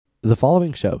The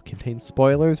following show contains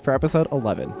spoilers for episode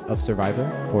 11 of Survivor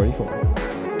 44.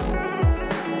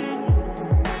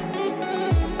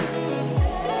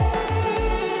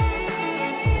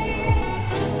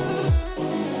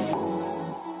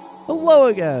 Hello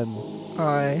again.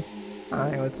 Hi,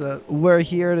 what's up? We're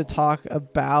here to talk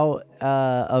about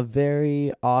a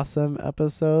very awesome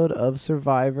episode of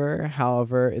Survivor.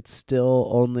 However, it's still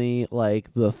only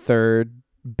like the third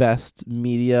best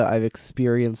media I've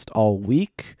experienced all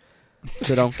week.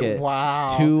 So don't get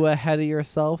too ahead of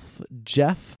yourself,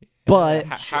 Jeff. But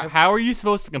how are you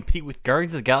supposed to compete with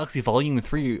Guardians of the Galaxy Volume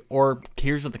 3 or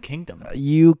Tears of the Kingdom?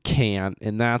 You can't,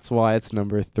 and that's why it's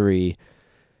number 3.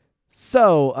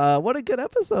 So, what a good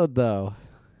episode, though.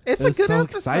 It's a good so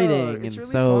episode. Exciting It's and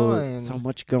really fun. so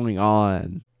much going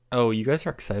on. Oh, you guys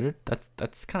are excited?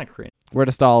 That's kind of cringe. We're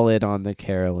just all in on the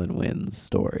Carolyn wins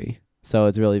story. So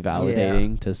it's really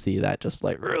validating to see that just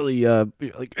like really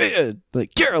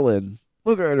like Carolyn,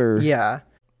 look at her. Yeah.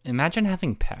 Imagine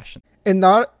having passion. And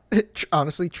not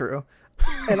honestly true.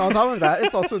 And on top of that,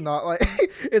 it's also not like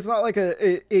it's not like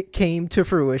it came to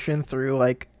fruition through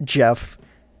like Jeff,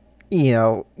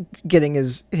 getting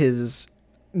his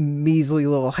measly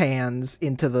little hands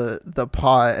into the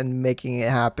pot and making it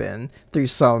happen through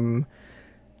some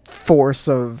force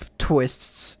of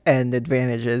twists and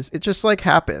advantages. It just like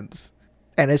happens,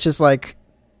 and it's just like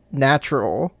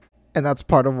natural, and that's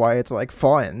part of why it's like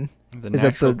fun. The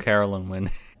natural Carolyn win.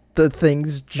 The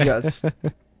things just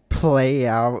play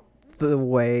out the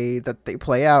way that they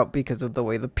play out because of the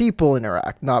way the people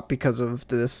interact, not because of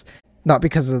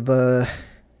the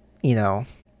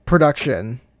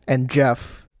production and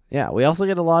Jeff. Yeah, we also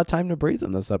get a lot of time to breathe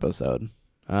in this episode.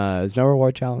 There's no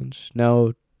reward challenge,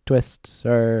 no twists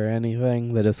or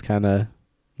anything. They just kind of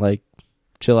like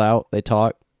chill out. They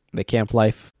talk. They camp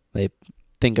life. They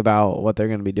think about what they're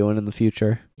going to be doing in the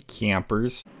future.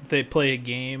 Campers. They play a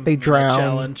game. They drown.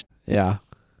 Challenge. Yeah.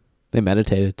 They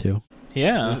meditated too.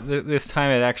 Yeah. This time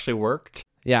it actually worked.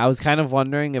 Yeah, I was kind of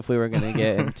wondering if we were going to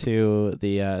get into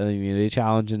the immunity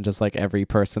challenge and just like every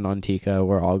person on Tika,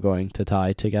 we're all going to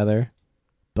tie together.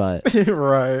 But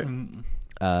right.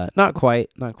 Not quite,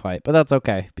 but that's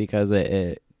okay because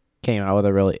it came out with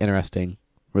a really interesting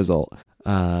result.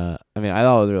 I thought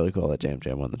it was really cool that Jam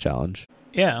Jam won the challenge.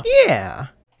 Yeah. Yeah.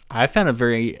 I found it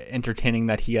very entertaining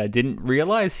that he didn't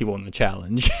realize he won the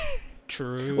challenge.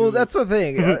 True. Well, that's the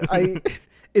thing.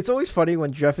 It's always funny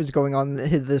when Jeff is going on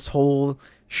this whole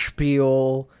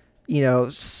spiel,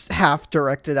 half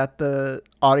directed at the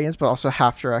audience, but also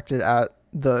half directed at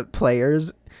the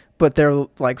players. But they're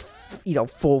like,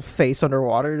 full face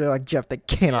underwater. They're like, Jeff, they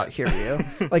cannot hear you.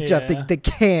 Like, Jeff, they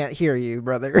can't hear you,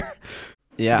 brother.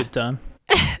 Yeah. It's a good time.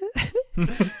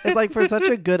 It's like for such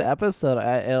a good episode,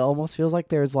 it almost feels like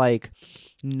there's like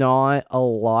not a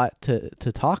lot to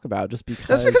talk about just because.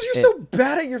 That's because you're so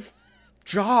bad at your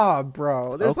job,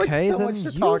 bro. There's okay, like so much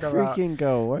to talk about. Freaking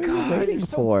go. What are you waiting you're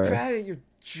so for? bad at your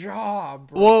job,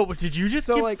 bro. Whoa, did you just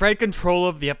So, give like, Fred control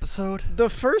of the episode? The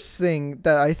first thing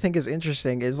that I think is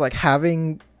interesting is like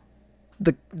having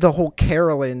the whole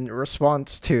Carolyn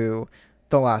response to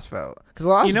the last vote, because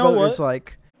the last vote is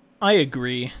like, I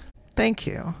agree. thank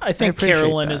you. I think appreciate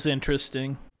Carolyn that. is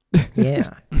interesting.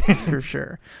 Yeah, for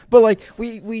sure. But like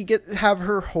we have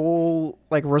her whole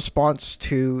like response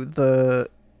to the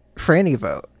Franny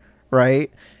vote,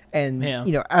 right? And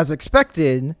as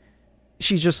expected,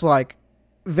 she's just like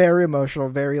very emotional,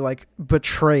 very like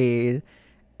betrayed,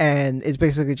 and it's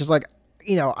basically just like,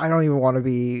 I don't even want to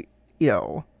be,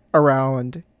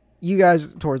 around you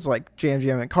guys towards like Jam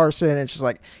Jam and Carson. It's just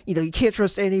like, you can't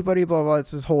trust anybody, blah, blah.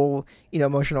 It's this whole,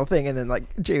 emotional thing. And then like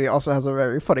Jamie also has a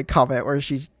very funny comment where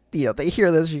she, they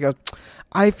hear this, she goes,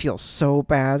 I feel so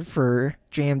bad for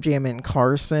Jam Jam and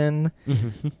Carson.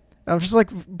 I'm just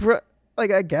like, bruh,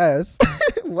 like, I guess.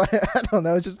 I don't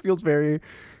know. It just feels very,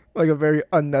 like a very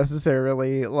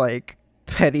unnecessarily like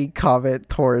petty comment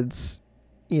towards,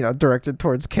 directed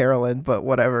towards Carolyn, but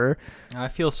whatever. I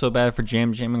feel so bad for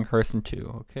Jam Jam and Carson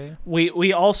too, okay?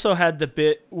 We also had the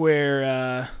bit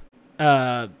where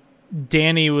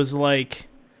Danny was like,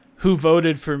 who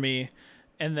voted for me?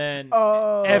 And then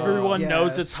everyone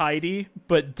knows it's Heidi,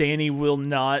 but Danny will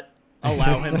not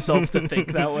allow himself to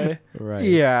think that way. Right.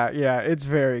 Yeah, it's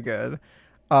very good.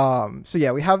 So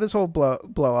yeah, we have this whole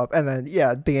blow up, and then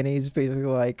Danny's basically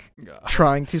like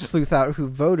trying to sleuth out who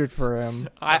voted for him.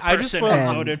 I just who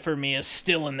voted for me is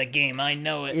still in the game. I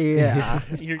know it. Yeah.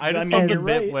 I just love the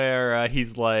bit where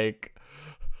he's like,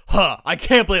 I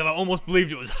can't believe I almost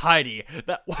believed it was Heidi.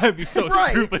 That would be so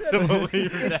stupid to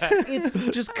believe that. It's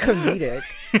just comedic,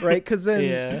 right? Because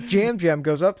then Jam Jam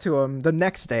goes up to him the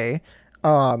next day,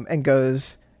 and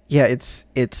goes, yeah,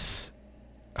 it's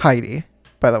Heidi,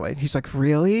 by the way. He's like,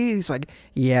 really? He's like,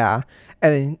 yeah.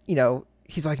 And then,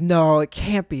 he's like, no, it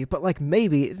can't be, but like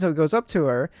maybe. So he goes up to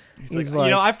her. He's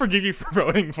like, I forgive you for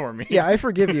voting for me. Yeah, I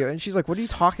forgive you. And she's like, what are you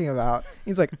talking about?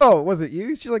 He's like, oh, was it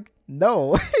you? She's like,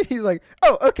 no. He's like,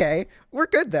 oh, okay, we're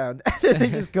good then. And then they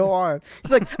just go on.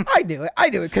 He's like, I knew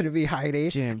it couldn't be Heidi.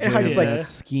 And Heidi's like,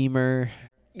 schemer.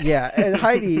 Yeah, and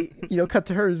Heidi, cut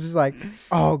to her is just like,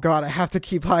 oh god, I have to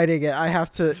keep hiding it. I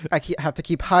have to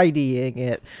keep hiding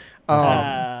it.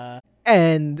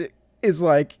 And is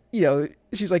like,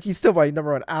 she's like, he's still my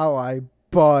number one ally,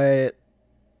 but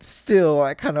still,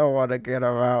 I kind of want to get him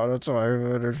out. That's why I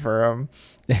voted for him.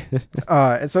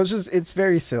 And so it's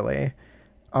very silly.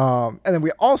 And then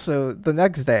we also, the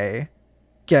next day,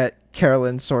 get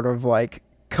Carolyn sort of like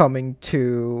coming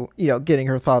to, getting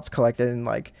her thoughts collected and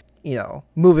like,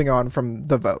 moving on from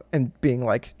the vote and being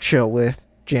like chill with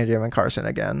Jam Jam and Carson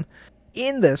again.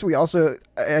 In this, we also,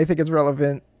 I think it's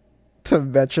relevant to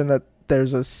mention that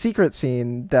there's a secret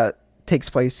scene that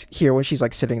takes place here when she's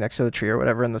like sitting next to the tree or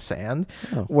whatever in the sand,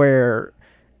 where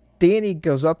Danny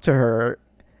goes up to her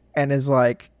and is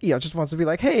like, just wants to be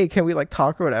like, hey, can we like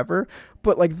talk or whatever?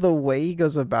 But like the way he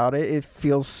goes about it, it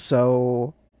feels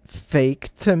so fake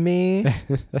to me.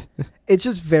 It's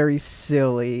just very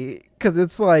silly because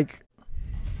it's like,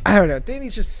 I don't know,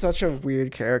 Danny's just such a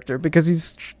weird character because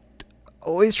he's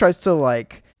always tries to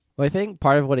like, well, I think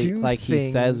part of what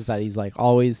he says that he's like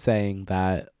always saying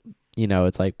that,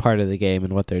 it's like part of the game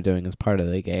and what they're doing is part of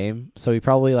the game. So he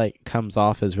probably like comes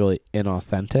off as really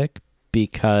inauthentic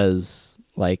because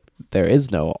like there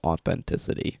is no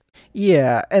authenticity.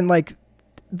 Yeah, and like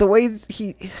the way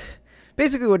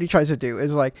basically what he tries to do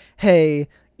is like, hey,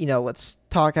 let's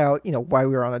talk out, why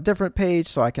we were on a different page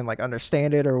so I can like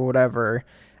understand it or whatever.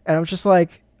 And I'm just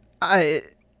like,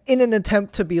 in an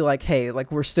attempt to be like, hey,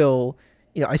 like we're still,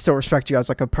 I still respect you as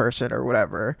like a person or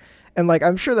whatever. And like,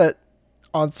 I'm sure that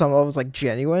on some level it's like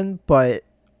genuine, but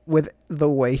with the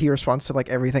way he responds to like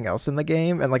everything else in the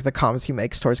game and like the comments he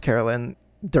makes towards Carolyn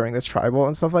during this tribal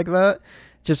and stuff like that,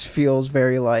 just feels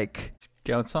very like,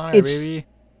 go outside, baby.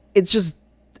 It's just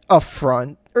a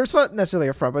front, or it's not necessarily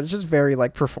a front, but it's just very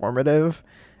like performative,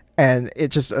 and it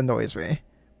just annoys me.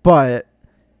 But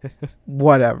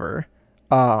whatever.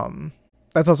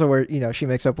 That's also where she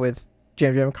makes up with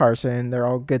Jam Jam and Carson. They're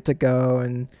all good to go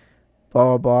and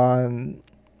blah blah blah, and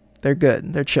they're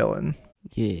good. They're chilling.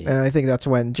 Yeah. And I think that's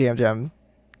when Jam Jam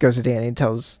goes to Danny and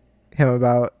tells him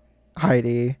about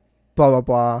Heidi. Blah blah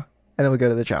blah, and then we go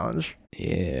to the challenge.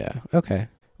 Yeah. Okay.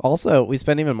 Also, we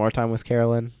spend even more time with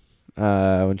Carolyn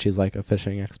when she's like a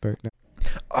fishing expert now.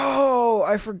 Oh,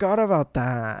 I forgot about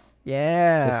that.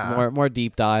 Yeah. Just more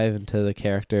deep dive into the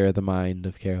character, the mind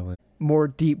of Carolyn. More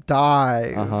deep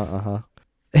dive.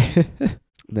 And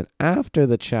then after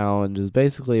the challenge is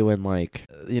basically when like,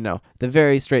 the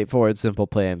very straightforward, simple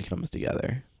plan comes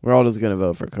together. We're all just going to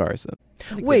vote for Carson.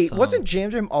 Wait, wasn't Jam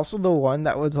Jam also the one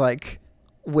that was like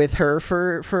with her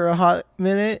for a hot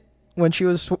minute when she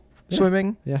was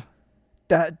swimming? Yeah.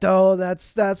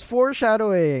 That's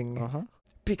foreshadowing. Uh-huh.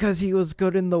 Because he was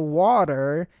good in the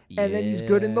water, and then he's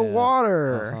good in the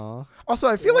water. Uh-huh. Also,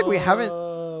 I feel like we haven't,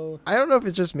 I don't know if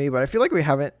it's just me, but I feel like we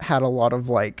haven't had a lot of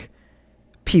like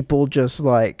people just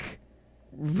like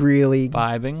really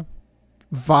vibing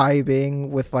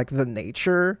with like the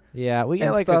nature. Yeah, we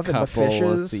got like a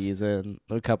couple seasons.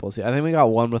 I think we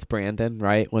got one with Brandon,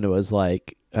 right? When it was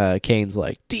like Kane's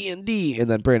like D&D, and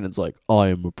then Brandon's like, I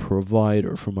am a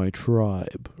provider for my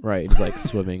tribe, right? He's like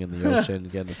swimming in the ocean,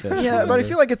 getting the fish. Yeah, but I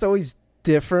feel like it's always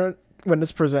different when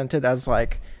it's presented as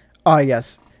like, oh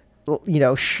yes,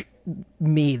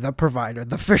 me, the provider,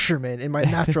 the fisherman in my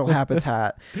natural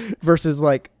habitat, versus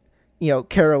like,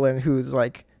 Carolyn, who's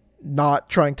like not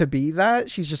trying to be that.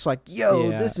 She's just like, yo,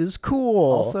 this is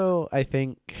cool. Also, I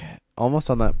think almost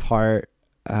on that part,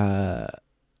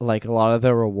 like a lot of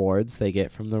the rewards they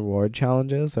get from the reward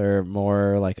challenges are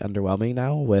more like underwhelming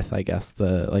now with, I guess,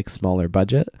 the like smaller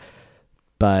budget.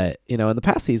 But, in the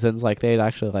past seasons, like they'd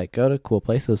actually like go to cool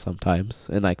places sometimes,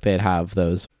 and like they'd have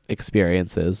those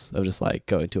experiences of just like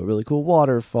going to a really cool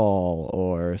waterfall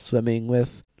or swimming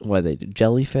with they did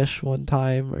jellyfish one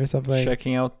time or something.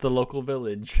 Checking out the local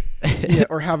village. Yeah,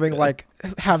 or having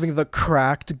the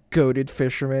cracked goated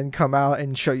fisherman come out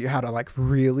and show you how to like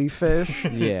really fish.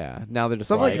 Yeah. Now they're just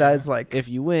something like that. It's like, if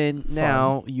you win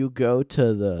now, you go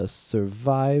to the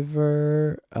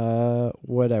Survivor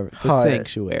whatever, the hut.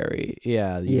 Sanctuary.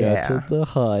 Yeah, you go to the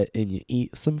hut and you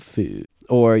eat some food,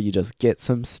 or you just get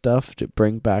some stuff to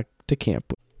bring back to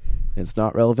camp. It's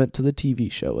not relevant to the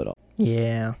TV show at all.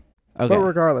 Yeah. Okay. But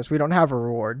regardless, we don't have a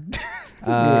reward.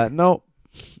 Nope.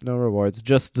 No rewards.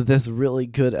 Just this really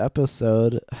good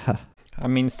episode. I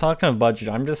mean, it's talking of budget.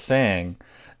 I'm just saying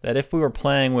that if we were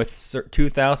playing with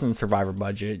 2000 Survivor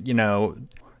budget,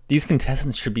 these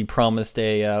contestants should be promised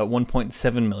a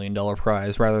 $1.7 million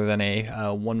prize rather than a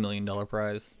 $1 million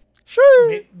prize.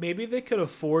 Sure. Maybe they could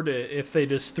afford it if they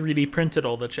just 3D printed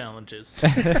all the challenges.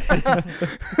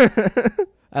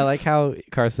 I like how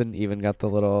Carson even got the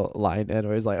little line in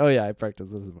where he's like, "Oh yeah, I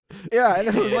practiced this." Yeah, and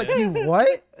it was like, "You what?"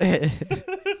 And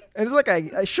it's like, I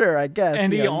guess."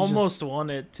 And he almost won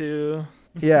it too.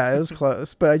 Yeah, it was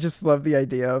close, but I just love the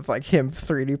idea of like him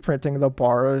 3D printing the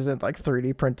bars and like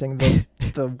 3D printing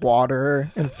the water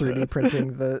and 3D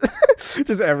printing the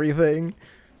just everything.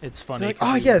 It's funny. Like,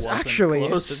 oh yes, actually.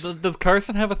 Does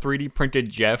Carson have a 3D printed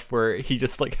Jeff where he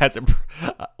just like has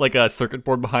a circuit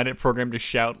board behind it programmed to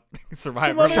shout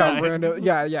Survivor?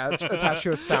 Yeah, attached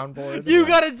to a soundboard. You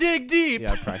gotta dig deep.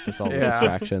 Yeah, practice all the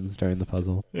distractions during the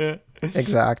puzzle. Yeah,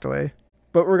 exactly.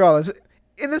 But regardless,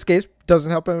 in this case,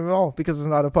 doesn't help him at all because it's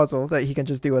not a puzzle that he can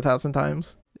just do 1,000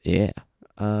 times. Yeah.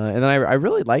 And then I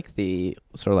really like the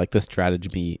sort of like the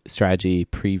strategy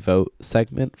pre-vote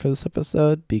segment for this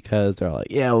episode because they're like,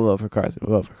 yeah, we'll vote for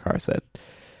Carson.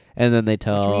 And then they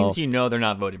tell... Which means they're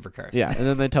not voting for Carson. Yeah, and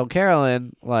then they tell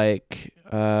Carolyn, like,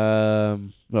 what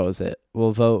was it?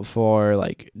 We'll vote for,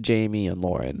 like, Jamie and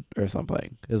Lauren or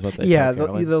something is what they tell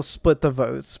Carolyn. They'll split the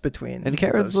votes between and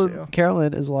those two.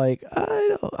 Carolyn is like,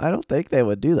 I don't think they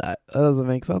would do that. That doesn't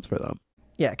make sense for them.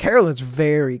 Yeah, Carolyn's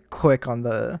very quick on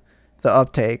the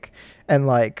uptake and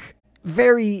like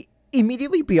very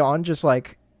immediately beyond just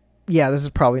like, yeah, this is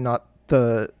probably not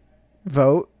the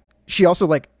vote. She also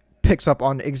like picks up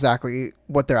on exactly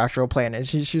what their actual plan is.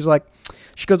 She's like,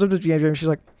 she goes up to James and she's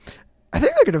like, I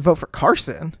think they're gonna vote for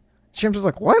Carson. James is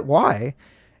like, what? Why?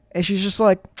 And she's just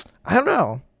like, I don't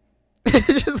know.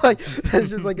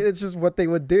 It's just what they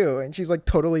would do. And she's like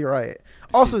totally right.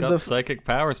 Also, she's got psychic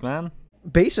powers, man.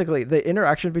 Basically, the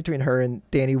interaction between her and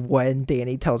Danny when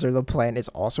Danny tells her the plan is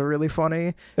also really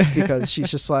funny because she's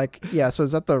just like, yeah, so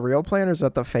is that the real plan or is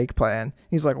that the fake plan?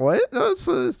 He's like, what? No, it's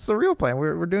the real plan.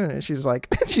 We're doing it. She's like,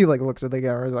 she like looks at the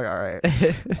camera and is like, all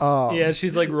right. Yeah,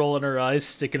 she's like rolling her eyes,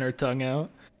 sticking her tongue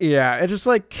out. Yeah, it's just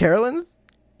like Carolyn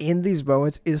in these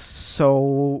moments is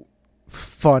so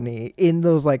funny in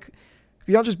those like,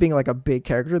 beyond just being like a big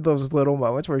character, those little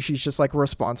moments where she's just like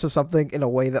responds to something in a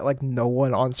way that like no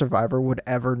one on Survivor would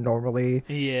ever normally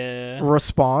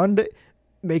respond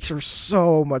makes her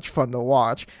so much fun to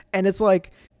watch. And it's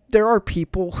like there are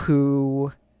people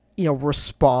who,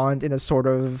 respond in a sort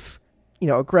of,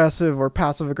 aggressive or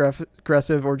passive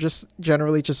aggressive or just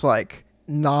generally just like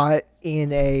not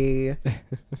in a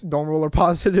normal or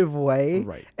positive way.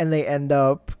 Right. And they end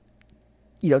up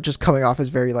just coming off as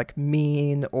very like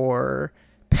mean or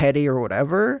petty or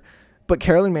whatever. But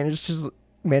Carolyn manages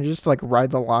to like ride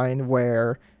the line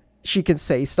where she can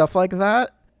say stuff like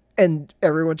that and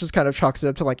everyone just kind of chalks it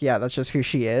up to like, yeah, that's just who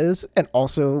she is. And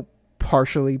also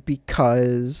partially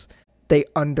because they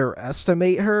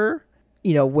underestimate her.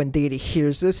 When Danny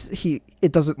hears this,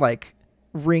 it doesn't like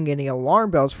ring any alarm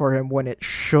bells for him when it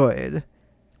should,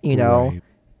 Right.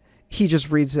 He just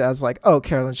reads it as like, oh,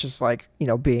 Carolyn's just like,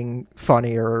 being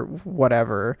funny or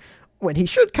whatever, when he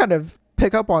should kind of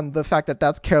pick up on the fact that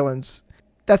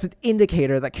that's an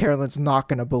indicator that Carolyn's not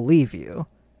going to believe you.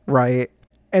 Right.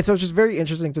 And so it's just very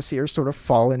interesting to see her sort of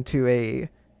fall into a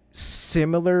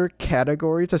similar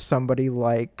category to somebody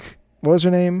like, what was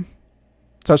her name?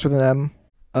 Starts with an M.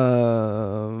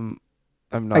 I'm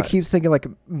not. I keep thinking like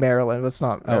Marilyn, but it's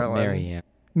not Marilyn.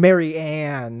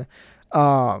 Marianne.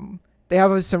 They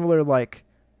have a similar like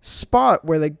spot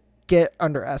where they get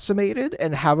underestimated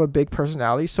and have a big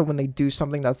personality. So when they do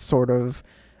something that's sort of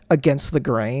against the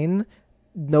grain,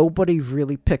 nobody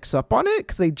really picks up on it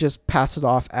because they just pass it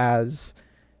off as,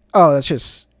 oh, that's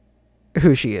just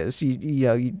who she is.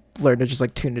 You learn to just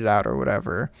like tune it out or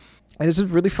whatever. And it's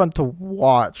just really fun to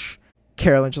watch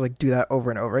Carolyn just like do that over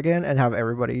and over again and have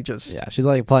everybody just... Yeah, she's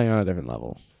like playing on a different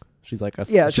level. She's like... it's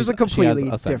just a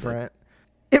completely different...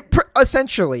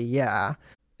 Essentially, yeah.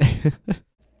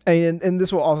 and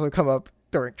this will also come up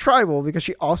during Tribal because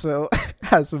she also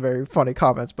has some very funny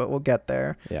comments, but we'll get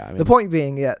there. Yeah, I mean, the point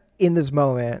being that in this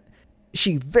moment,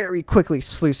 she very quickly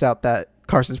sleuths out that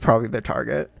Carson's probably their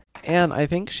target. And I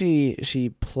think she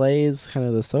plays kind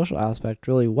of the social aspect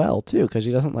really well too, because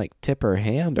she doesn't like tip her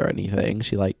hand or anything.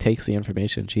 She like takes the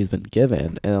information she's been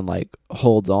given and like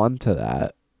holds on to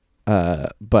that,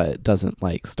 but doesn't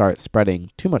like start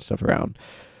spreading too much stuff around.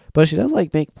 But she does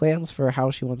like make plans for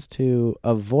how she wants to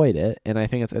avoid it, and I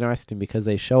think it's interesting because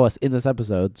they show us in this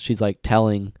episode she's like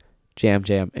telling Jam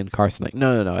and Carson like,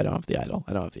 no, I don't have the idol.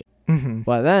 Mm-hmm.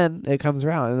 But then it comes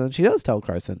around, and then she does tell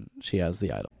Carson she has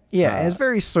the idol. Yeah, and it's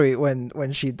very sweet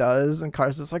when she does, and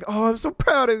Carson's like, "Oh, I'm so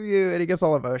proud of you," and he gets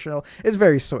all emotional. It's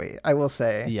very sweet, I will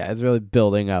say. Yeah, it's really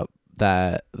building up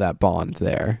that bond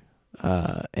there.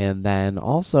 And then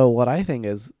also what I think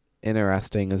is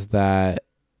interesting is that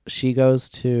she goes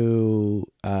to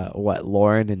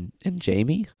Lauren and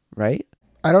Jamie, right?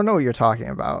 I don't know what you're talking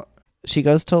about. She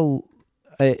goes to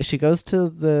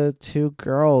the two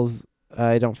girls.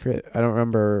 I don't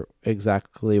remember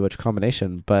exactly which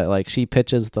combination, but like she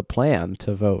pitches the plan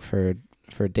to vote for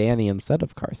Danny instead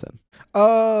of Carson.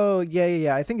 Oh,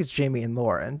 yeah. I think it's Jamie and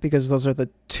Lauren, because those are the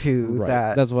two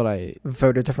That's what I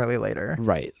voted differently later.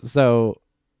 Right. So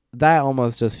that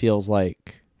almost just feels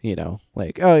like,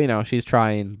 oh, she's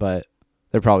trying, but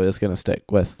they're probably just going to stick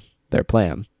with their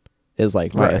plan, is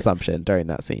like my assumption during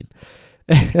that scene.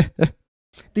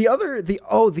 The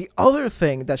other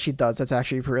thing that she does that's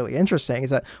actually really interesting is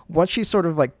that once she sort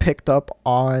of like picked up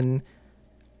on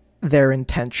their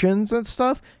intentions and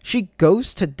stuff, she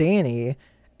goes to Danny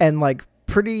and like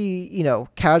pretty,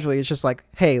 casually it's just like,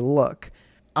 "Hey, look,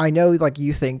 I know like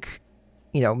you think,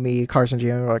 me, Carson,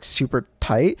 Jim are like super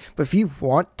tight, but if you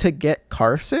want to get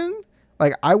Carson,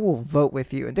 like I will vote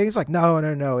with you." And Danny's like, no,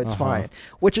 it's fine.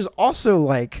 Which is also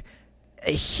like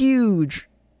a huge,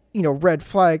 red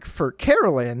flag for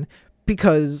Carolyn,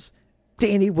 because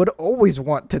Danny would always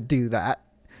want to do that.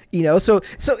 So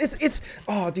it's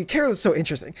oh dude, Carolyn's so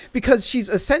interesting because she's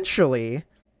essentially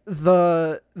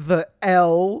the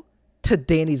L to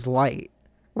Danny's light,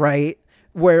 right?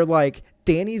 Where like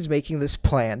Danny's making this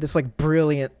plan, this like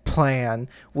brilliant plan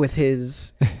with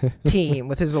his team,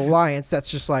 with his alliance that's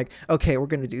just like, okay, we're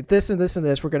going to do this and this and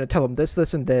this. We're going to tell them this,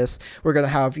 this and this. We're going to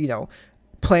have,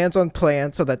 plans on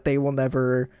plans so that they will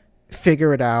never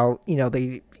figure it out.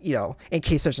 They, in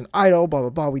case there's an idol, blah,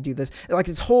 blah, blah, we do this. And like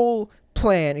this whole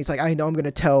plan, he's like, I know I'm going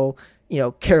to tell,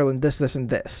 Carolyn this, this, and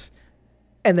this.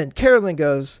 And then Carolyn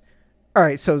goes, all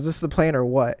right, so is this the plan or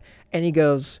what? And he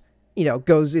goes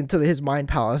into his mind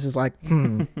palace, is like,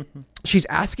 she's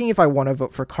asking if I want to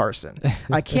vote for Carson.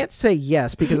 I can't say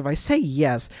yes, because if I say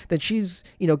yes, then she's,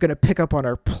 going to pick up on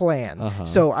our plan.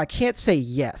 So I can't say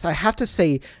yes. I have to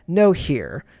say no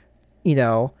here,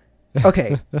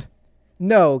 Okay.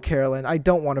 No, Carolyn, I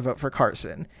don't want to vote for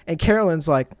Carson. And Carolyn's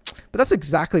like, but that's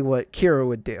exactly what Kira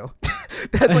would do.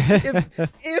 That's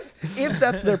like, if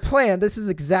that's their plan, this is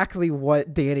exactly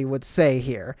what Danny would say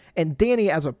here. And Danny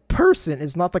as a person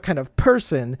is not the kind of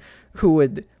person who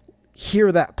would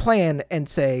hear that plan and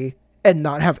say, and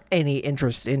not have any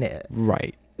interest in it.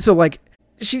 Right. So like,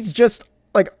 she's just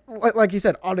like you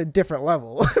said, on a different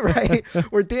level, right?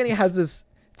 Where Danny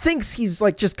thinks he's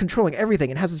like just controlling everything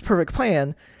and has this perfect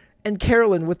plan. And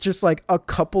Carolyn, with just like a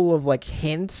couple of like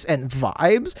hints and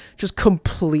vibes, just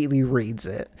completely reads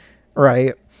it.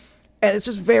 Right. And it's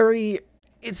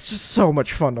just so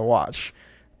much fun to watch,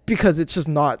 because it's just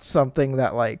not something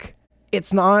that like,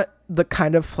 it's not the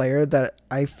kind of player that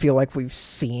I feel like we've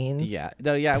seen. Yeah.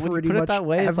 No, yeah. When you put it that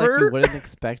way, it's like you wouldn't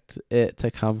expect it to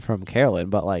come from Carolyn,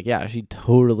 but like, yeah, she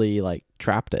totally like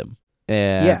trapped him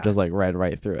and just like read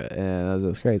right through it. And it was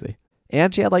just crazy.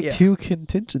 And she had like two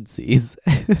contingencies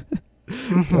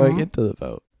going into the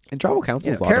vote. And tribal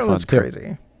council is a lot Carolyn's of fun crazy.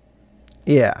 Too.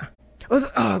 Yeah.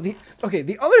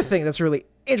 The other thing that's really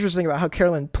interesting about how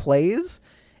Carolyn plays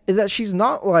is that she's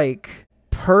not like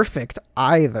perfect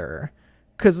either.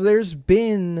 Because there's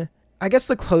been, I guess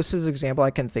the closest example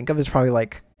I can think of is probably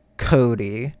like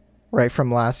Cody, right,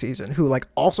 from last season, who like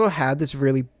also had this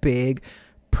really big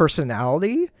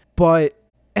personality, and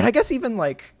I guess even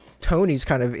like Tony's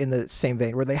kind of in the same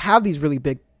vein, where they have these really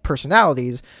big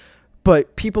personalities,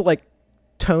 but people like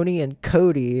Tony and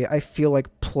Cody, I feel like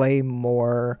play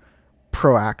more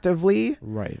proactively,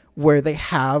 right? Where they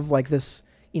have like this,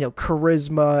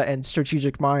 charisma and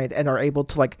strategic mind, and are able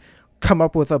to like come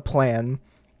up with a plan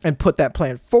and put that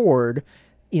plan forward,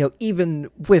 even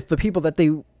with the people that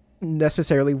they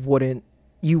necessarily wouldn't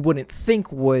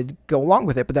think would go along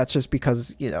with it. But that's just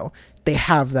because, they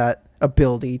have that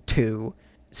ability to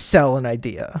sell an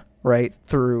idea, right?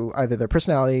 Through either their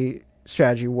personality,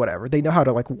 strategy, whatever. They know how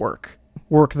to like work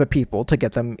the people to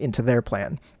get them into their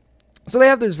plan. So they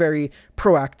have this very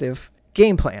proactive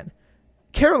game plan.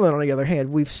 Carolyn, on the other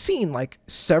hand, we've seen like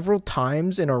several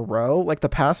times in a row, like the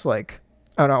past, like,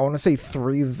 I don't know, I want to say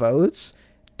 3 votes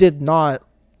did not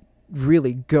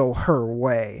really go her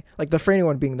way. Like the Franny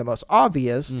one being the most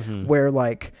obvious, where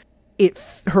like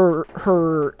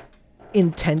her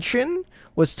intention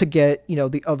was to get,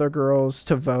 the other girls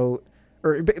to vote,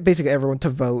 or basically everyone to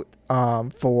vote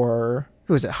for,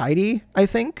 who is it, Heidi, I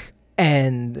think?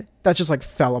 And that just like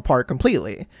fell apart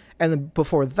completely. And then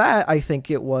before that, I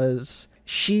think it was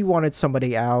she wanted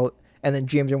somebody out, and then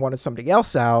Jam Jam wanted somebody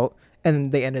else out, and then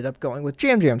they ended up going with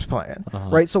Jam Jam's plan,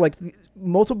 right? So like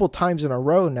multiple times in a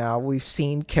row now, we've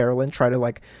seen Carolyn try to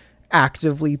like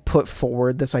actively put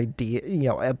forward this idea,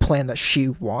 a plan that she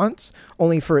wants,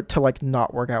 only for it to like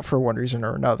not work out for one reason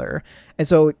or another. And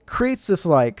so it creates this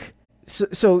like,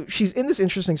 so she's in this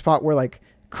interesting spot where like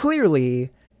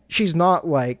clearly she's not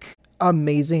like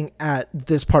amazing at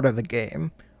this part of the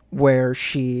game, where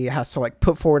she has to like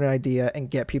put forward an idea and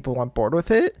get people on board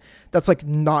with it. That's like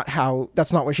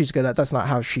that's not what she's good at. That's not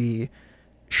how she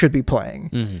should be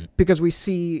playing. Because we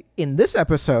see in this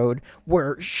episode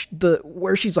where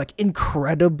she's like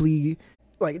incredibly,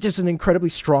 like just an incredibly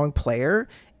strong player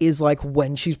is like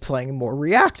when she's playing more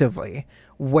reactively,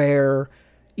 where,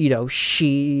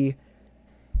 she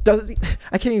does,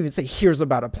 I can't even say hears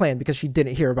about a plan, because she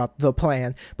didn't hear about the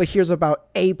plan, but hears about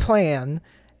a plan,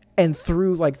 and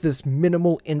through like this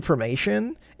minimal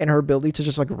information and her ability to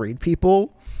just like read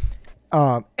people,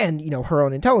 and her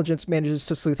own intelligence, manages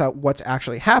to sleuth out what's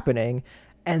actually happening,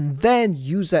 and then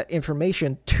use that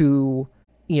information to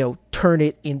turn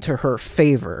it into her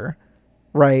favor,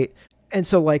 right? And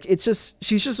so like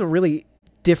she's just a really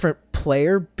different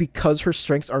player, because her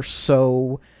strengths are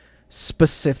so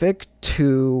specific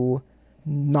to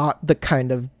not the kind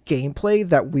of gameplay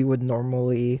that we would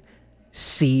normally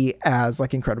see as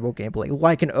like incredible gameplay,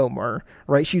 like an Omar,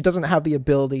 right? She doesn't have the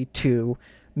ability to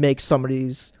make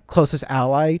somebody's closest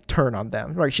ally turn on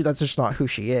them, right? That's just not who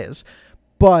she is.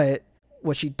 But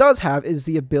what she does have is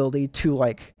the ability to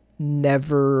like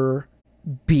never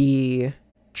be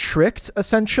tricked,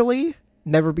 essentially,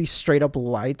 never be straight up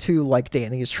lied to like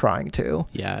Danny is trying to.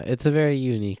 Yeah, it's a very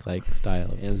unique like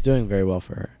style, and it's doing very well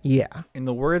for her. Yeah. In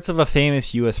the words of a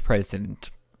famous U.S.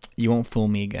 president, you won't fool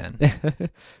me again.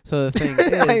 So the thing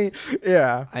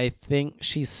is, I think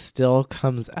she still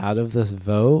comes out of this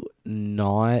vote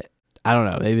not, I don't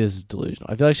know, maybe this is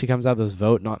delusional. I feel like she comes out of this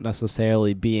vote not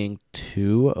necessarily being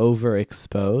too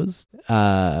overexposed.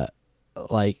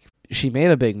 Like, she made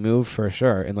a big move for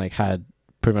sure, and like had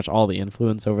pretty much all the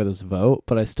influence over this vote,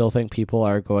 but I still think people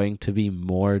are going to be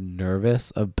more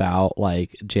nervous about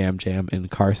like Jam Jam and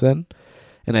Carson.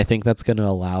 And I think that's going to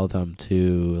allow them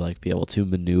to like be able to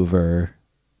maneuver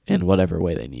in whatever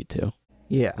way they need to.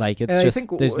 Yeah. Like it's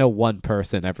just, there's no one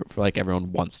person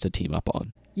everyone wants to team up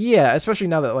on. Yeah, especially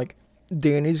now that like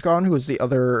Danny's gone, who was the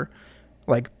other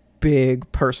like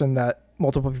big person that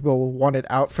multiple people wanted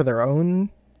out for their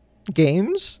own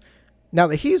games. Now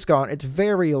that he's gone, it's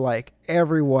very like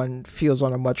everyone feels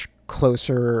on a much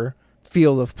closer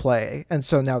field of play. And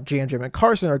so now Jam Jam and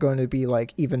Carson are going to be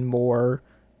like even more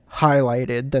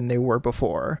highlighted than they were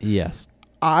before. Yes.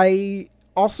 I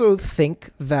also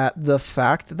think that the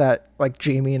fact that like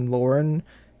Jamie and Lauren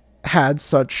had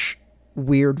such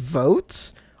weird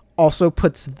votes also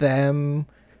puts them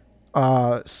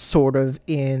sort of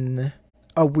in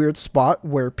a weird spot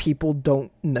where people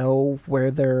don't know where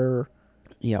their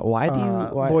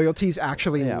loyalties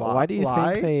actually lie. Why do you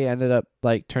think they ended up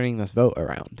like turning this vote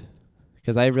around?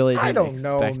 Because I really didn't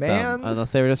expect them,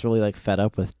 unless they were just really like fed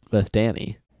up with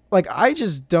Danny. Like, I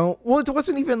just don't... Well, it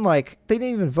wasn't even, like... They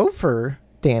didn't even vote for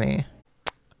Danny.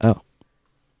 Oh.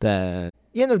 Then...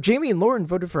 Yeah, no, Jamie and Lauren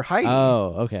voted for Heidi.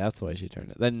 Oh, okay, that's the way she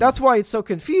turned it. Then that's why it's so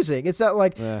confusing. It's that,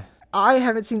 like... I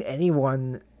haven't seen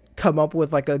anyone come up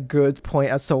with, like, a good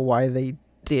point as to why they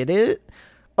did it,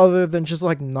 other than just,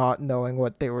 like, not knowing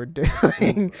what they were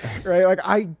doing, right? Like,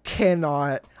 I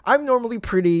cannot... I'm normally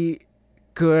pretty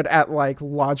good at, like,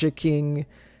 logicking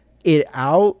it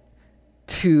out,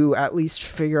 to at least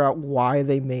figure out why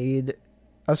they made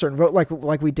a certain vote,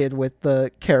 like we did with the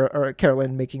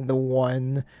Carolyn making the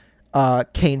one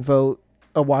Kane vote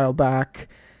a while back,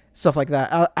 stuff like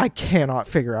that. I cannot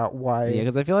figure out why. Yeah,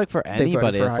 because I feel like for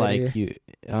anybody, it's like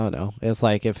I don't know. It's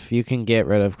like if you can get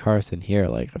rid of Carson here,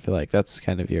 like I feel like that's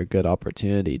kind of your good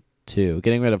opportunity too.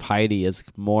 Getting rid of Heidi is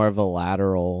more of a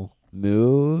lateral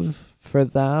move for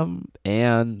them,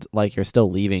 and like you're still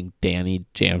leaving Danny,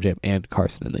 Jam Jam, and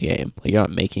Carson in the game. Like you're not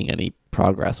making any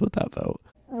progress with that vote.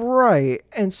 Right.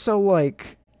 And so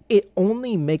like it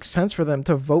only makes sense for them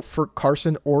to vote for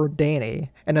Carson or Danny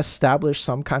and establish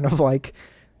some kind of like,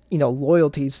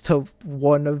 loyalties to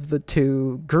one of the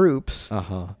two groups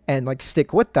and like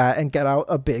stick with that and get out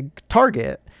a big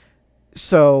target.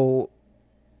 So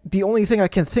the only thing I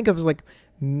can think of is like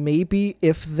maybe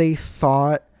if they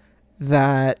thought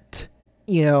that,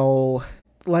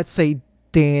 let's say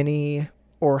Danny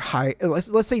or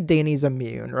let's say Danny's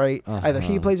immune, right? Either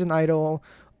he plays an idol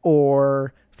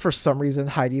or for some reason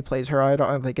Heidi plays her idol.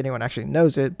 I don't think anyone actually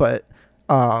knows it, but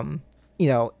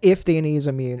if Danny is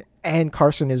immune and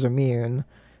Carson is immune,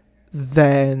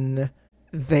 then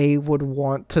they would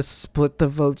want to split the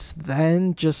votes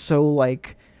then, just so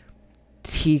like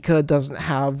Tika doesn't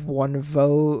have 1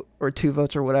 vote or 2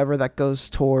 votes or whatever that goes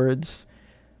towards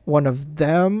one of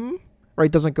them,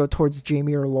 right? Doesn't go towards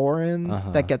Jamie or Lauren.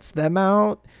 That gets them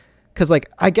out. Because like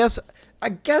I guess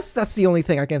that's the only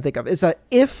thing I can think of, is that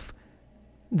if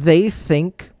they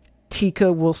think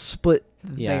Tika will split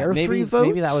their 3 votes,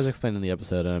 maybe that was explained in the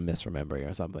episode and I'm misremembering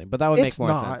or something, but that would make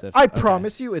more sense. I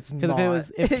promise you it's not.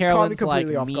 Because if Carolyn's like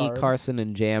me, Carson,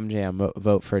 and Jam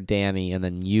vote for Danny, and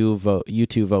then you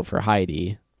two vote for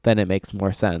Heidi, then it makes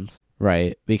more sense,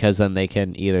 right? Because then they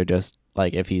can either just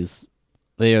like,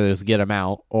 they either just get him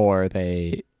out, or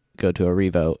they go to a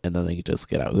revote and then they can just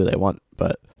get out who they want.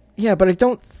 But yeah, but I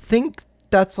don't think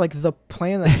that's like the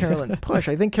plan that Carolyn pushed.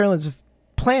 I think Carolyn's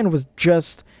plan was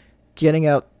just getting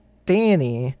out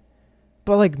Danny,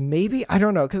 but like maybe, I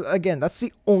don't know, because again, that's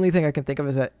the only thing I can think of,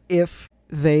 is that if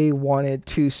they wanted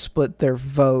to split their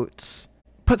votes,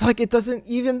 but like it doesn't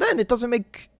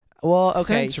make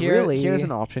sense, really. Here's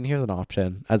an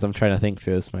option as I'm trying to think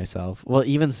through this myself. Well,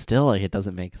 even still, like, it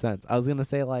doesn't make sense. I was gonna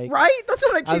say like, right, that's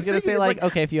what I was gonna say like,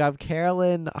 okay, if you have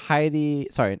Carolyn,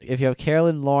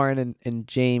 Lauren, and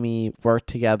Jamie work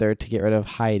together to get rid of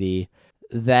Heidi,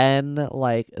 then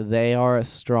like they are a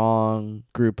strong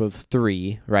group of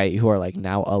 3, right, who are like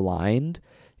now aligned,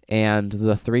 and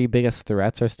the 3 biggest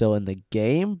threats are still in the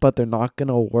game, but they're not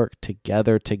gonna work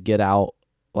together to get out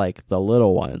like the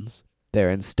little ones.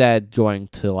 They're instead going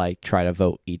to like try to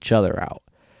vote each other out.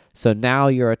 So now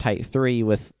you're a tight 3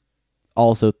 with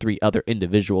also 3 other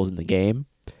individuals in the game,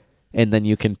 and then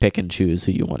you can pick and choose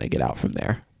who you want to get out from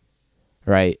there,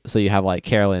 right? So you have like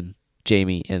Carolyn,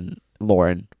 Jamie, and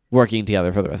Lauren working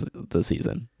together for the rest of the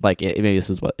season. Like, maybe this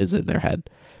is what is in their head.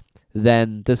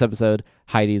 Then this episode,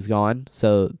 Heidi's gone,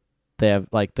 so they have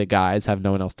like, the guys have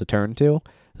no one else to turn to.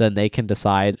 Then they can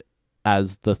decide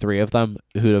as the 3 of them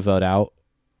who to vote out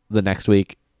the next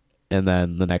week, and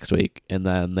then the next week, and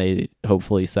then they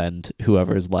hopefully send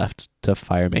whoever's left to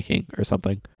fire making or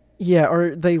something. Yeah,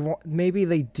 or maybe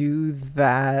they do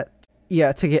that,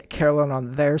 to get Carolyn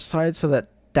on their side, so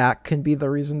that can be the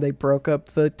reason they broke up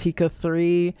the Tika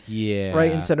 3. Yeah.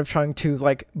 Right? Instead of trying to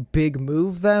like big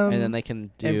move them. And then they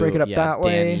can break it up that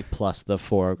way. Danny plus the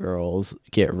 4 girls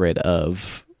get rid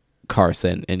of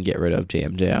Carson and get rid of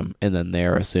Jam. And then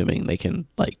they're assuming they can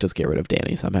like just get rid of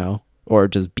Danny somehow. Or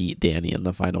just beat Danny in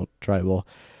the final tribal.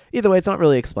 Either way, it's not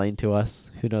really explained to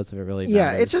us. Who knows if it really matters.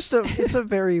 Yeah, it's just it's a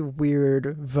very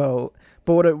weird vote.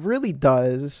 But what it really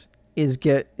does is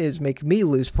make me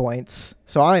lose points.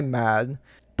 So I'm mad.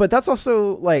 But that's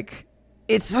also like,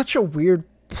 it's such a weird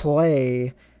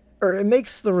play, or it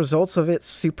makes the results of it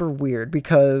super weird,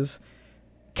 because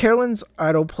Carolyn's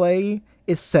idol play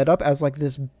is set up as like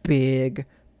this big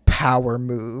power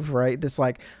move, right? This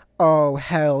like, oh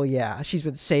hell yeah, she's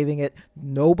been saving it,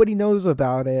 nobody knows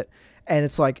about it, and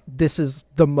it's like, this is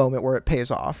the moment where it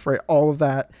pays off, right? All of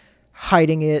that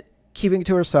hiding it, keeping it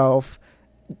to herself,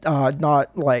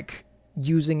 not like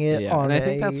using it on, and I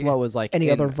think that's what was like any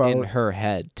other vote in her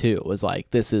head too, was like,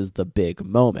 this is the big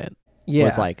moment. Yeah,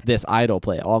 was like this idol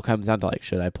play. It all comes down to like,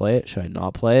 should I play it, should I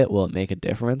not play it, will it make a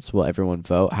difference, will everyone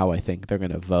vote how I think they're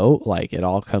gonna vote? Like, it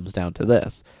all comes down to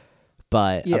this.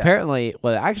 But apparently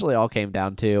what it actually all came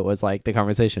down to was like the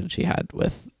conversation she had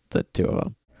with the 2 of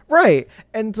them, right?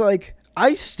 And like,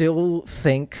 I still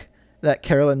think that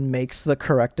Carolyn makes the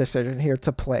correct decision here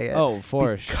to play it. Oh,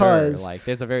 for sure. Like,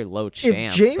 there's a very low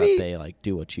chance that they like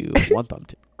do what you want them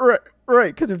to.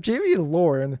 Right. Because if Jamie and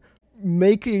Lauren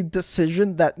make a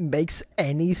decision that makes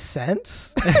any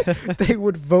sense, they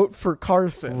would vote for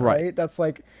Carson, right? That's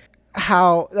like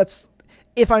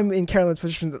if I'm in Carolyn's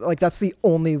position, like, that's the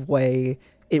only way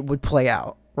it would play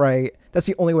out, right? That's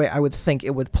the only way I would think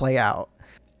it would play out.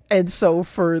 And so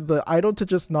for the idol to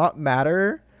just not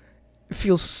matter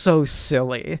feels so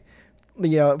silly,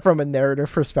 from a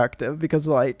narrative perspective, because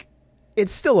like,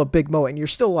 it's still a big moment. You're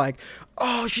still like,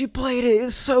 oh, she played it,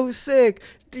 it's so sick.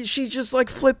 Did she just like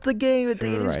flip the game and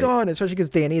Danny's gone? Especially because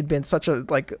Danny had been such a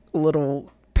like little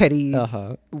petty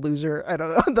loser. I don't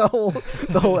know,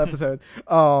 the whole episode.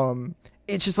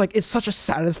 It's just like, it's such a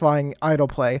satisfying idol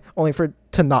play, only for it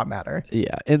to not matter.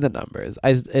 Yeah, in the numbers,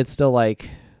 it's still like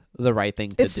the right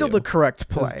thing to do. It's still the correct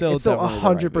play. It's still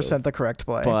 100% the correct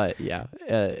play. But yeah,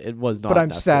 it was not. But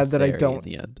I'm sad that I don't.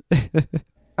 In the end.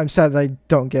 I'm sad that I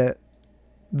don't get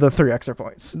the 3 extra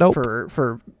points. Nope.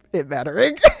 For it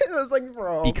mattering. I was like,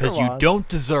 bro, because you don't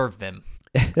deserve them.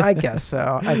 I guess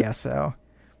so.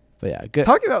 But yeah, good.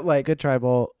 Talking about like good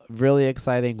tribal, really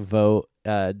exciting vote.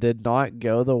 did not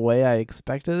go the way I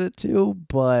expected it to,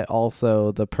 but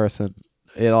also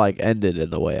it like ended in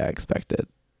the way I expected,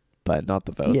 but not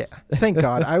the votes. Yeah, thank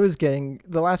God. I was getting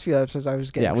the last few episodes. I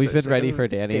was getting. Yeah, we've been ready for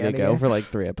Danny to go for like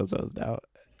 3 episodes now.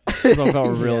 It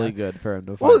felt really good for him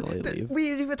to finally leave. We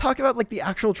didn't even talk about like the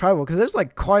actual tribal, because there's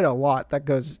like quite a lot that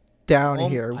goes down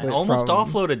here. I almost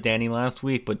offloaded Danny last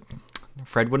week, but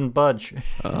Fred wouldn't budge.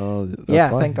 Oh, yeah,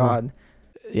 thank God.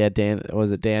 Yeah,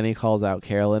 Danny calls out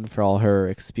Carolyn for all her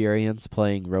experience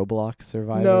playing Roblox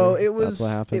Survivor? No, it was.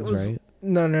 That's what happens, right?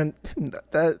 No,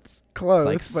 that's close.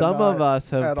 Like some of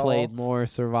us have played more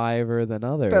Survivor than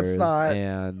others. That's not.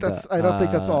 And I don't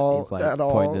think that's all. He's like at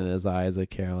all. pointing his eyes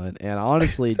at Carolyn. And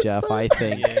honestly, Jeff, I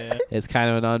think it's kind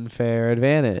of an unfair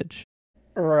advantage.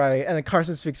 Right, and then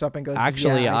Carson speaks up and goes,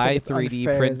 actually, yeah, I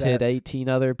 3D printed 18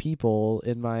 other people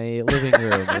in my living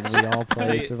room, and we all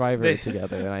play Survivor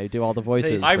together, and I do all the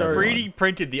voices. I 3D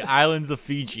printed the islands of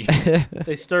Fiji.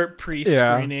 They start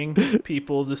pre-screening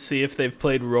people to see if they've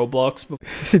played Roblox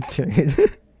before.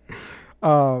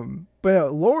 But no,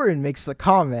 Lauren makes the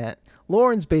comment.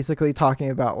 Lauren's basically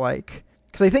talking about, like,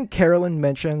 because I think Carolyn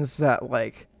mentions that,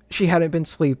 like, she hadn't been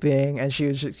sleeping and she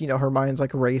was just, her mind's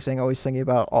like racing, always thinking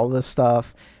about all this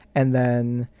stuff. And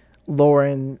then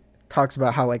Lauren talks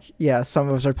about how, like, yeah, some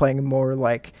of us are playing more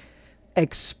like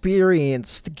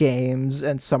experienced games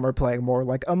and some are playing more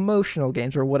like emotional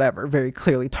games or whatever, very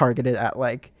clearly targeted at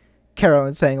like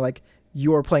Carolyn, saying like,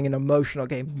 you're playing an emotional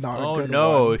game, not a good one.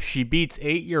 Oh no, she beats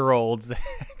 8-year-olds at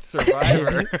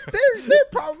Survivor. they're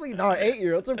probably not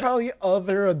 8-year-olds. They're probably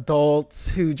other adults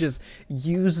who just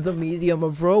use the medium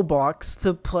of Roblox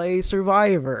to play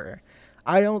Survivor.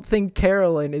 I don't think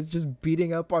Carolyn is just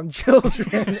beating up on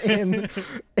children in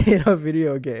a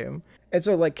video game. And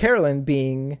so, like, Carolyn,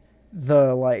 being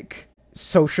the, like,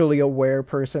 socially aware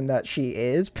person that she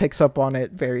is, picks up on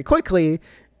it very quickly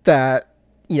that,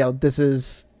 this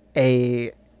is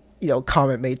a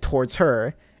comment made towards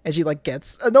her, and she like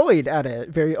gets annoyed at it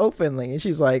very openly, and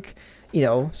she's like,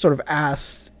 sort of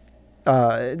asks,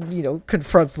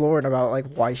 confronts Lauren about like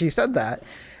why she said that,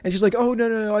 and she's like, oh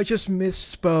no, I just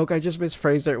misspoke, I just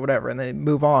misphrased it or whatever, and they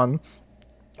move on.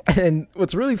 And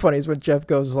what's really funny is when Jeff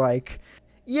goes like,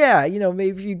 yeah,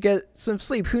 maybe you get some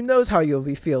sleep, who knows how you'll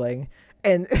be feeling.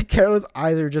 And Carolyn's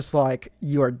eyes are just like,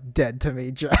 you are dead to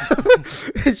me,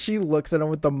 Jeff. And she looks at him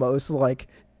with the most like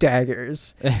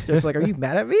daggers, just like, are you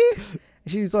mad at me? And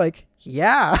she's like,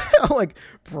 yeah. I'm like,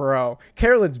 bro,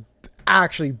 Carolyn's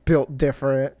actually built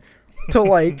different to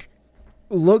like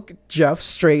look Jeff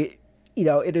straight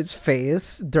in his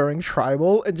face during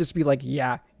tribal and just be like,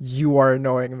 yeah, you are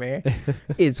annoying me.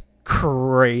 It's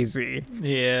crazy.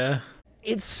 Yeah,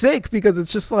 it's sick because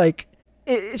it's just like,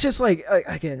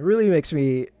 again, really makes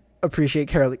me appreciate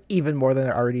Carolyn even more than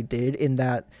I already did, in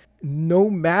that no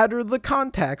matter the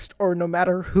context or no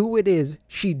matter who it is,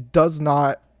 she does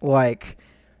not like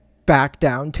back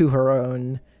down to her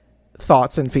own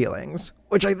thoughts and feelings,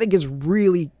 which I think is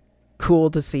really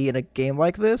cool to see in a game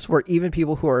like this, where even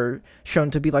people who are shown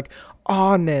to be like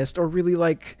honest or really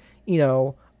like,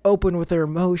 open with their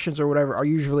emotions or whatever are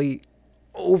usually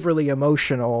overly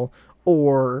emotional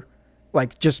or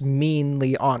like just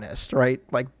meanly honest, right?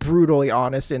 Like brutally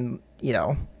honest, and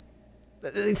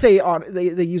they say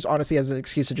they use honesty as an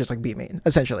excuse to just like be mean,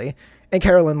 essentially. And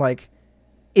Carolyn like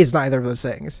is neither of those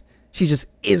things. She just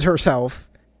is herself,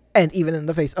 and even in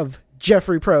the face of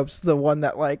Jeffrey Probst, the one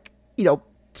that like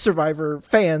Survivor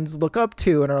fans look up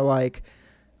to and are like,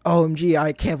 OMG,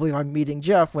 I can't believe I'm meeting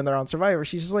Jeff, when they're on Survivor,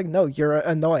 she's just like, no, you're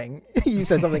annoying. You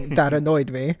said something that annoyed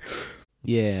me.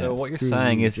 Yeah. So what you're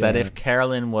saying is that if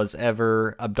Carolyn was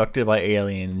ever abducted by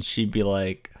aliens, she'd be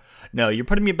like, no, you're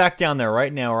putting me back down there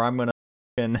right now or I'm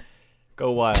gonna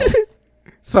go wild.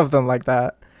 Something like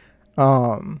that.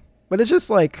 But it's just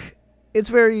like, it's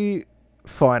very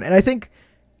fun. And I think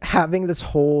having this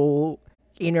whole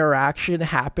interaction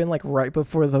happen like right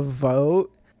before the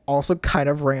vote also kind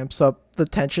of ramps up the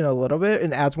tension a little bit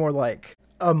and adds more like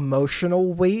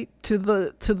emotional weight to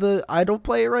the idol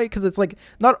play, right? Because it's like,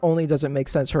 not only does it make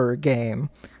sense for a game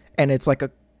and it's like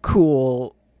a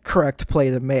cool, correct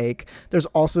play to make, there's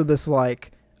also this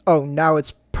like, oh, now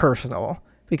it's personal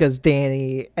because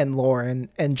Danny and Lauren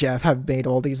and Jeff have made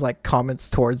all these like comments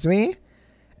towards me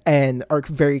and are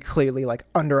very clearly like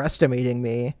underestimating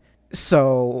me.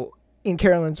 So in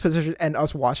Carolyn's position and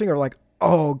us watching are like,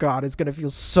 oh god, it's gonna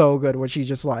feel so good when she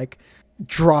just like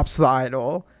drops the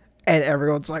idol and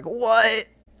everyone's like, what?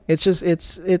 It's just,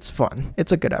 it's fun.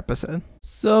 It's a good episode.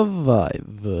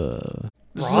 Survivor.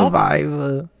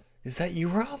 Is that you,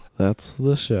 Rob? That's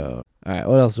the show. All right,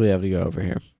 what else do we have to go over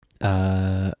here?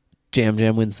 Jam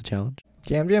Jam wins the challenge.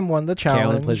 Jam Jam won the challenge.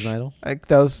 Carolyn plays an idol. Like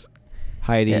that was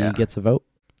Heidi gets a vote.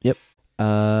 Yep.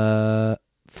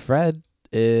 Fred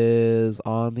is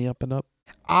on the up and up.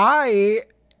 I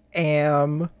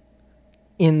am,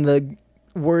 in the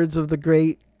words of the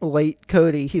great late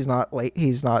Cody, he's not late.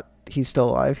 He's still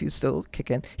alive. He's still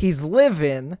kicking. He's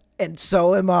living, and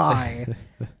so am I.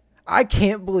 I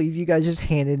can't believe you guys just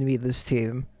handed me this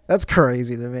team. That's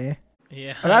crazy to me.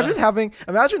 Yeah.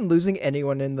 Imagine losing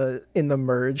anyone in the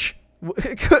merge.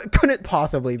 Couldn't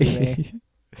possibly be me.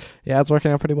 Yeah, it's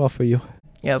working out pretty well for you.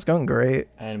 Yeah, it's going great.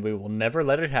 And we will never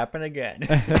let it happen again.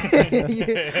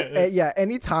 Yeah,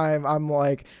 anytime I'm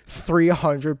like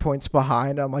 300 points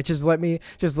behind, I'm like, just let me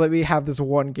have this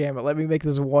one gambit. Let me make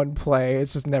this one play.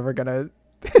 It's just never gonna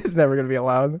be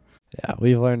allowed. Yeah,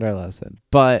 we've learned our lesson.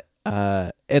 But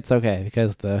it's okay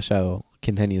because the show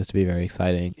continues to be very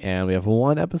exciting, and we have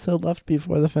one episode left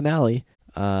before the finale.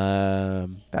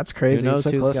 That's crazy. Who knows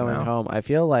so who's close going now. home? I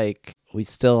feel like we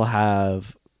still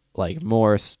have like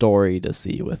more story to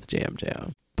see with Jam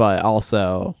Jam, but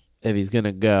also if he's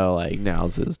gonna go, like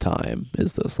now's his time.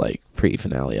 Is this like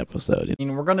pre-finale episode? I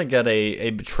mean, we're gonna get a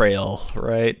betrayal,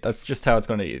 right? That's just how it's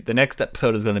gonna be. The next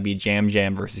episode is gonna be Jam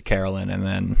Jam versus Carolyn, and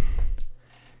then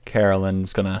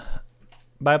Carolyn's gonna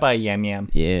bye Yam Yam.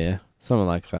 Yeah, something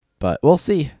like that. But we'll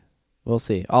see. We'll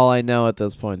see. All I know at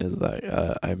this point is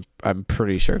that I'm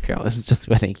pretty sure Carolyn's just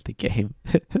winning the game.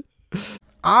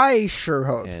 I sure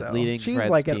hope And so. leading She's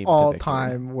Fred's like team an to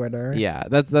all-time winner. Yeah,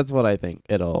 that's what I think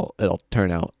it'll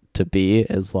turn out to be.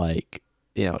 Is like,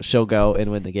 she'll go and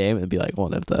win the game and be like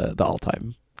one of the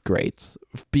all-time greats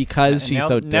because she's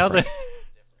so different.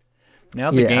 Now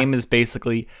the game is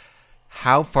basically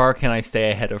how far can I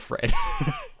stay ahead of Fred?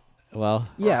 Well,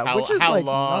 yeah, which is how like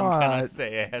long can I not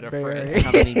stay ahead of very- Fred?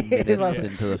 how many minutes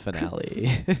into the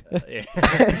finale?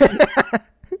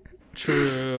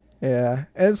 True. Yeah,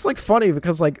 and it's like funny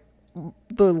because like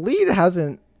the lead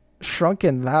hasn't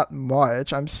shrunken that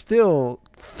much. I'm still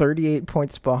 38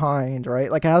 points behind,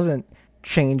 right? Like it hasn't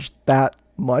changed that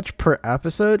much per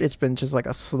episode. It's been just like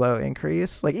a slow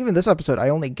increase. Like even this episode, I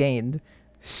only gained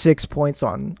 6 points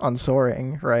on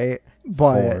soaring, right?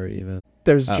 But 4 even.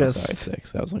 there's Oh, just sorry,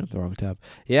 6. I was looking at the wrong tab.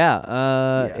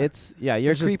 Yeah, it's you're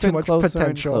There's just creeping too much closer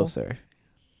potential. and closer.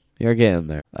 You're getting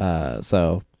there.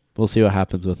 So we'll see what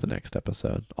happens with the next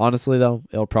episode. Honestly, though,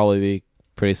 it'll probably be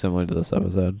pretty similar to this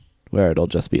episode, where it'll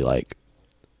just be like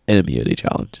an immunity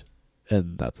challenge,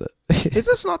 and that's it. Is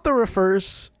this not the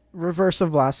reverse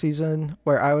of last season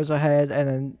where I was ahead and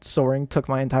then soaring took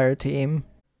my entire team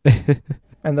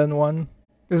and then won?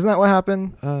 Isn't that what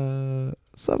happened?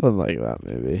 Something like that,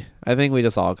 maybe. I think we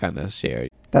just all kind of shared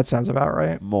That sounds about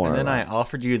right. more. And then or I less.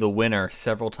 offered you the winner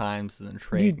several times in the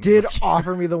trade. You did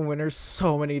offer me the winner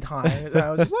so many times. And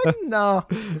I was just like, no,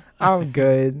 I'm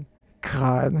good.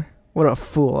 God, what a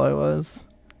fool I was.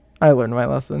 I learned my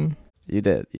lesson. You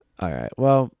did. All right.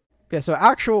 Well, Yeah, so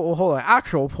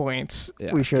actual points.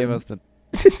 yeah, We should give us the.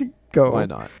 go. Why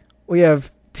not? We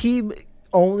have team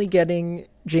only getting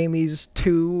Jamie's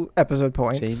 2 episode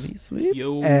points. Jamie Sweep.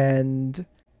 Yo. And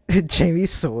Jamie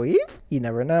Sweep? You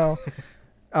never know.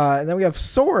 And then we have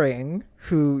Soaring,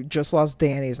 who just lost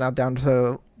Danny, is now down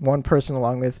to one person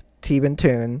along with Teeb and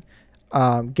Toon,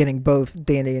 getting both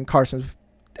Danny and Carson's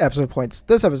episode points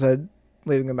this episode,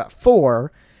 leaving him at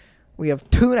 4. We have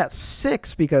Toon at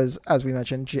 6 because, as we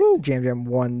mentioned, Jam Jam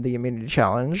won the immunity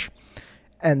challenge.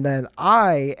 And then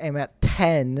I am at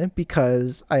 10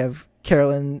 because I have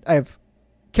Carolyn,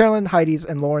 Heidi's,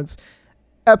 and Lauren's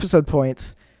episode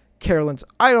points. Carolyn's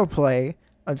idol play,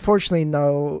 unfortunately,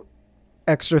 no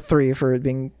extra 3 for it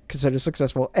being considered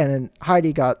successful. And then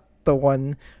Heidi got the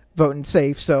 1 vote and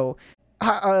safe. So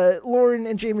Lauren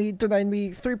and Jamie denied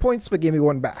me 3 points, but gave me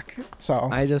 1 back. So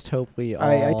I just hope we all.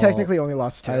 I technically only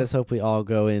lost 2. I just hope we all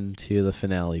go into the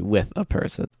finale with a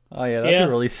person. Oh yeah, that'd Yeah. be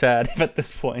really sad if at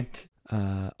this point.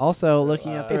 Also,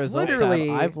 looking at the It's results, literally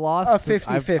I've lost a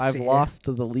I've 50-50. lost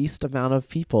to the least amount of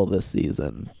people this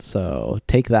season. So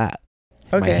take that,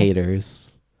 my Okay.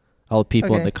 haters, all the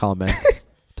people in Okay. the comments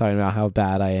talking about how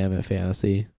bad I am at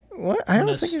fantasy. What? I I'm don't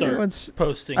gonna think start anyone's.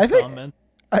 posting I think- comments.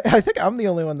 I think I'm the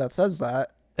only one that says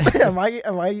that. Am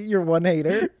I your one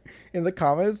hater in the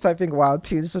comments typing, "Wow,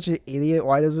 Toon's such an idiot.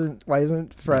 Why isn't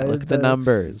Fred? Look at the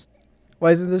numbers.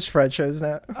 Why isn't this Fred shows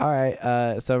now?" All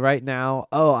right. So right now,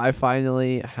 I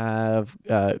finally have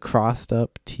crossed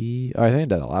up T. Oh, I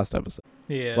think I did it last episode.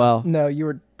 Yeah. Well, No, you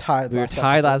were tied. we were last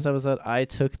tied last episode. episode. I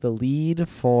took the lead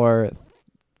for,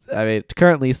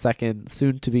 currently second,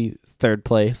 soon to be third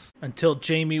place. until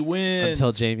Jamie wins.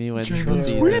 Until Jamie wins Jamie the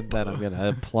season, Sweep. then I'm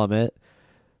gonna plummet.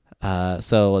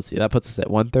 So let's see. That puts us at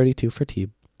 132 for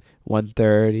Team,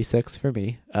 136 for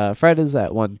me. Fred is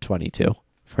at 122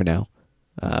 for now.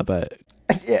 But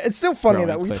yeah, it's still funny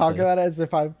that we quickly. talk about it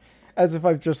as if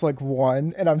I've just like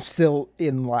won and I'm still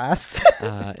in last.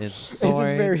 It's just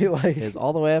soaring. very like Is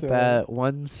all the way up at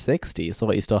 160. So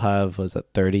what you still have was at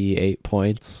 38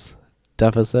 points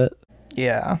deficit.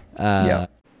 Yeah.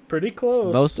 Pretty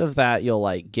close. Most of that you'll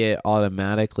like get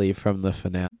automatically from the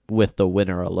finale with the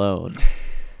winner alone.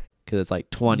 Because it's like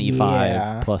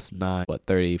 25 plus 9,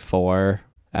 34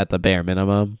 at the bare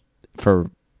minimum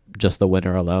for just the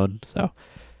winner alone. So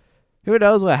who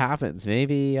knows what happens?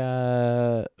 Maybe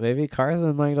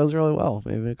Carson like does really well.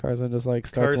 Maybe Carson just like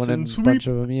starts winning a bunch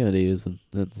of immunities and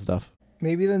stuff.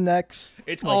 Maybe the next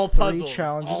it's like, all 3 puzzles.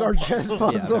 challenges all are just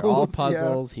puzzles. Yeah, they're all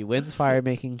puzzles. He wins fire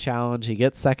making challenge. He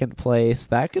gets second place.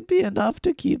 That could be enough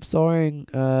to keep soaring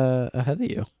ahead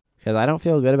of you. Because I don't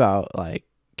feel good about like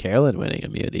Carolyn winning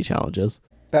immunity challenges.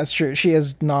 That's true. She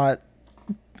has not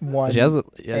won. She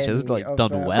hasn't like done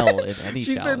them. well in any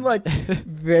She's challenge. been like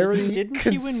very Didn't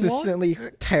she win one? consistently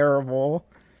terrible.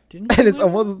 Didn't And it's win?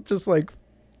 almost just like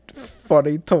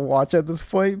funny to watch at this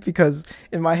point because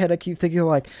in my head I keep thinking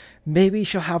like maybe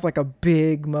she'll have like a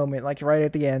big moment like right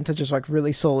at the end to just like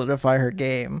really solidify her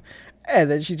game,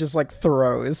 and then she just like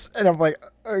throws and I'm like,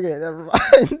 okay,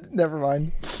 never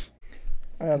mind.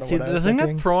 I don't know. See, the thing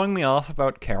that's throwing me off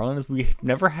about Carolyn is we've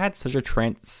never had such a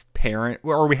transparent,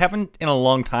 or we haven't in a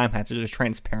long time had such a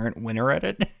transparent winner at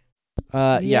it.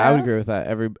 Yeah, I would agree with that.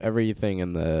 Everything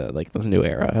in the like this new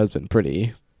era has been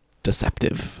pretty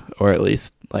deceptive, or at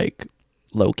least like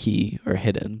low key or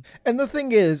hidden. And the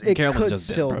thing is, it Carolyn's could just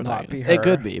been still not protagonist. be her. It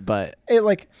could be, but it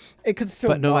could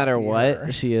still. But no not matter be what,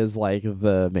 her. she is like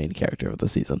the main character of the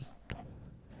season.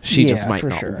 She just might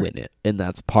not win it, and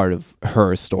that's part of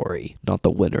her story, not the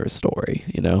winner's story.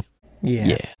 You know?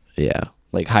 Yeah.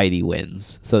 Like Heidi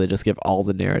wins, so they just give all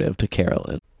the narrative to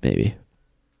Carolyn. Maybe.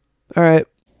 All right.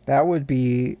 That would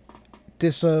be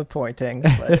disappointing,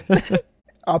 but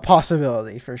a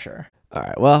possibility for sure. All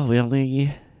right. Well, we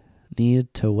only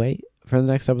need to wait for the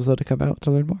next episode to come out to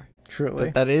learn more.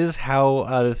 Truly. That is how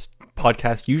this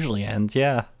podcast usually ends,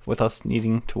 yeah, with us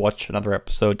needing to watch another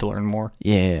episode to learn more.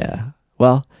 Yeah.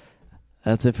 Well,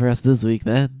 that's it for us this week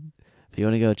then. If you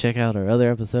want to go check out our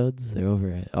other episodes, they're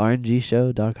over at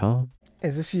rngshow.com.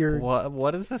 Is this your...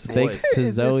 What is this Thanks voice?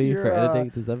 to Zoe for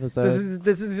editing this episode.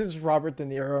 This is his Robert De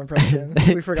Niro impression.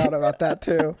 We forgot about that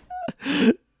too.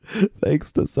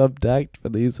 Thanks to Subtact for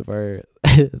the use of our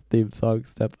theme song,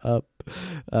 Step Up.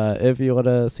 If you want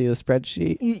to see the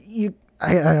spreadsheet...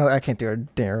 I can't do a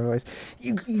De Niro voice.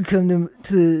 You come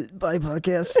to my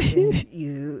podcast and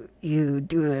you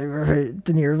do a Robert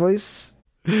De Niro voice.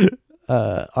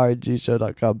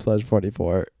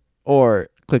 rngshow.com/44 or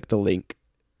click the link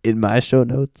in my show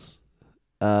notes.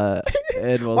 And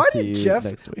we'll Why see did you Jeff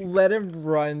next week. let him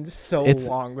run so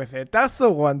long with it? That's the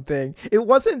one thing. It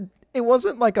wasn't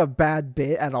like a bad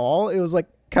bit at all. It was like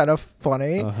kind of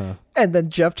funny. And then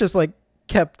Jeff just like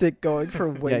kept it going for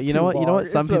way too long. You know what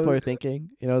some people are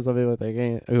thinking? You know what some people are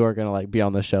thinking who are gonna like be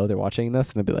on the show, they're watching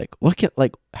this and they'll be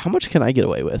like, how much can I get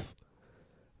away with?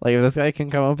 Like if this guy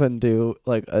can come up and do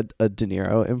like a De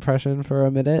Niro impression for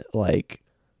a minute, like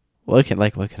what can I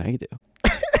do?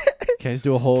 Can I just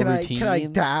do a whole routine? Can I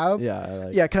dab?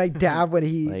 Yeah. Can I dab when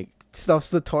he like stuffs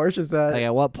the torch? Is that like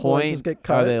at what point just get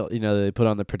cut? are they? They put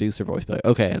on the producer voice, be like,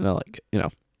 okay, and they're like,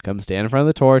 come stand in front of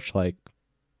the torch, like,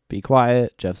 be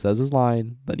quiet. Jeff says his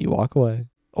line, then you walk away.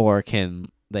 Or can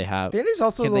they have? Danny's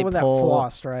also the one that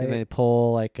flossed, right? Can they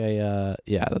pull like a?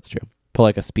 Yeah, that's true. Pull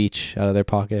like a speech out of their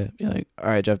pocket. Be like, all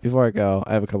right, Jeff. Before I go,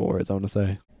 I have a couple words I want to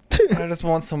say. I just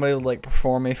want somebody to like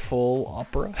perform a full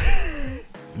opera.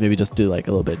 Maybe just do like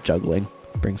a little bit of juggling.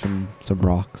 Bring some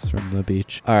rocks from the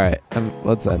beach. All right,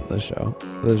 let's end the show.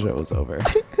 The show is over.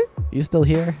 You still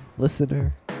here,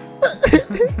 listener?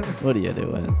 What are you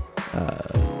doing? Yeah.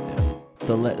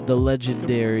 The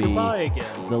legendary Goodbye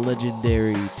again. The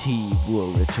legendary team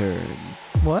will return.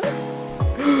 What?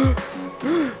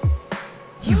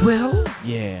 He will?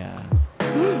 Yeah.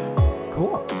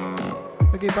 Cool.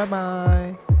 Okay,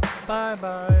 bye-bye.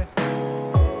 Bye-bye.